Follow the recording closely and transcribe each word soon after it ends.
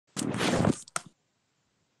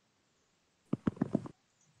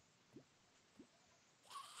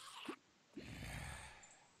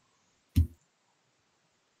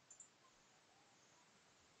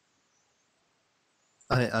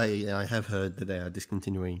I have heard that they are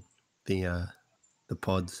discontinuing the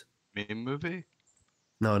pods. Meme movie?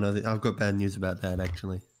 No, I've got bad news about that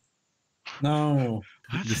actually. No.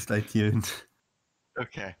 What? Just stay tuned.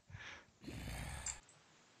 Okay.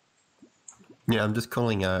 Yeah, I'm just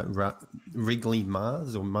calling Wrigley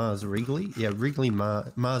Mars or Mars Wrigley. Yeah,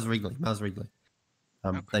 Mars Wrigley.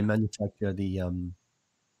 Okay. They manufacture the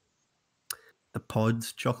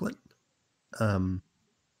pods chocolate.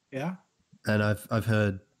 Yeah. And I've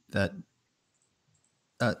heard that.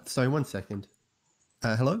 Sorry, 1 second.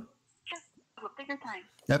 Hello. Sure. Take your time.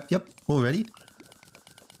 Yep. All ready.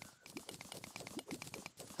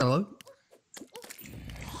 Hello.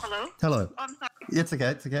 Hello? Hello. Oh, I'm sorry. It's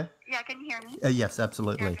okay. Yeah, can you hear me? Yes,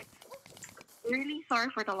 absolutely. Really sorry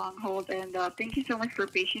for the long hold, and thank you so much for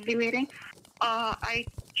patiently waiting. I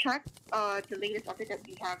checked the latest update that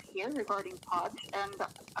we have here regarding pods, and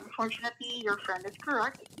unfortunately, your friend is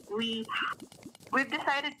correct. We've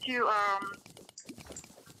decided to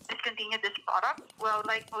discontinue this product. Well,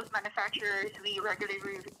 like most manufacturers, we regularly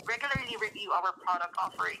review our product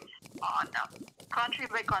offerings on a country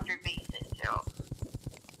by country basis. So,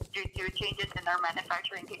 due to changes in our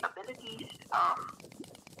manufacturing capabilities,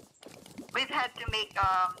 we've had to make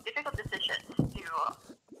difficult decisions to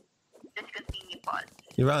discontinue pods.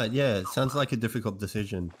 You're right. Yeah, it sounds like a difficult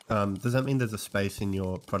decision. Does that mean there's a space in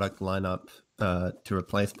your product lineup to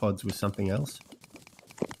replace pods with something else?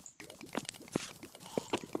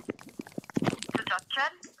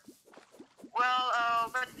 Suggestion? Well,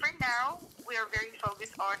 but for now, we are very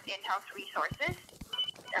focused on in-house resources.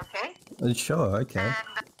 Okay? Sure. Okay.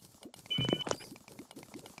 And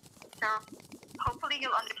so, hopefully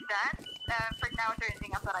you'll understand. For now, is there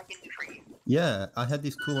anything else that I can do for you? Yeah, I had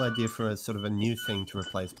this cool idea for a sort of a new thing to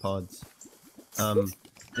replace pods.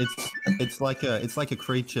 It's like a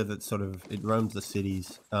creature that sort of it roams the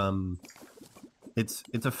cities.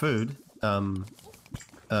 It's a food,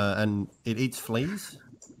 and it eats fleas.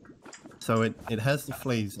 So it has the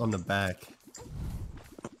fleas on the back,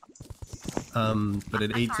 but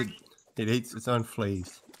it eats its own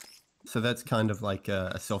fleas. So that's kind of like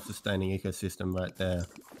a self-sustaining ecosystem right there.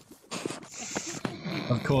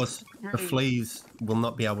 Of course, the fleas will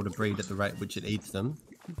not be able to breed at the rate which it eats them,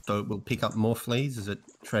 so it will pick up more fleas as it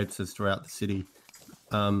traipses throughout the city.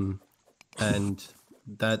 And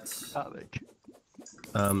that's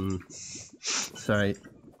sorry.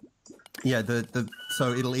 Yeah,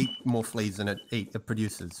 so it'll eat more fleas than it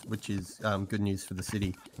produces, which is good news for the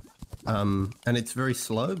city. And it's very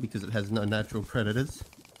slow because it has no natural predators.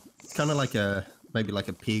 It's kind of like maybe like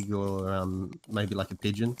a pig or maybe like a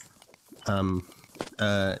pigeon.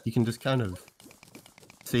 You can just kind of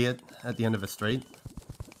see it at the end of a street.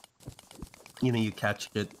 You know, you catch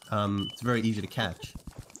it. It's very easy to catch.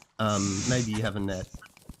 Maybe you have a net.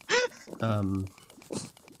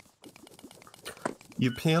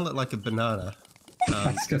 You peel it like a banana. It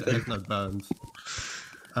has no bones.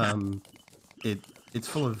 It's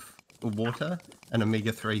full of water and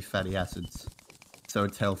omega-3 fatty acids, so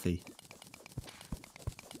it's healthy.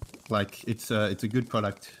 Like it's a good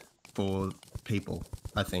product for people,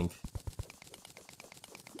 I think.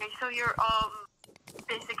 Okay, so you're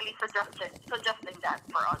basically suggesting that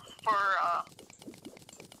for us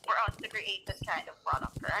to create this kind of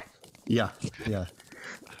product, correct? Yeah.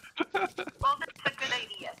 Well, that's a good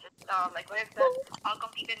idea. Just like what I've said, I'll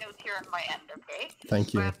complete the notes here on my end, okay?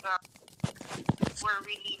 Thank you. But we're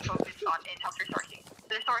really focused on in-house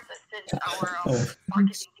resources since our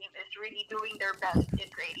marketing team is really doing their best in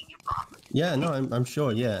creating new products. Yeah, no, I'm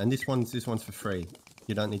sure. Yeah, and this one's for free.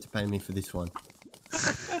 You don't need to pay me for this one. We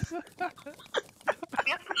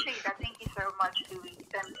appreciate that. Thank you so much, Louis.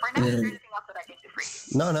 And for now, is there anything else that I can do for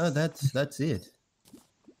you? No, that's it.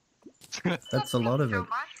 That's a lot of it. Thank you so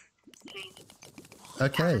much. Please.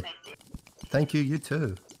 Okay. Have a nice day. Thank you. You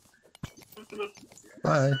too.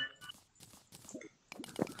 Bye.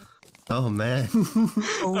 Oh man.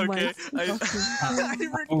 Oh Okay. I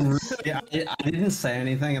didn't say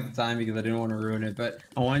anything at the time because I didn't want to ruin it, but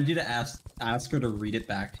I wanted you to ask her to read it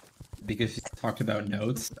back because she talked about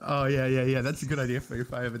notes. Oh yeah. That's a good idea for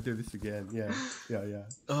if I ever do this again. Yeah.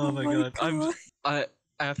 Oh my god. I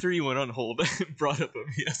after you went on hold and brought up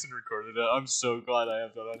OBS and recorded it, I'm so glad I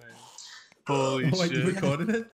have that on hand. Holy Oh, wait, you shit. recorded it?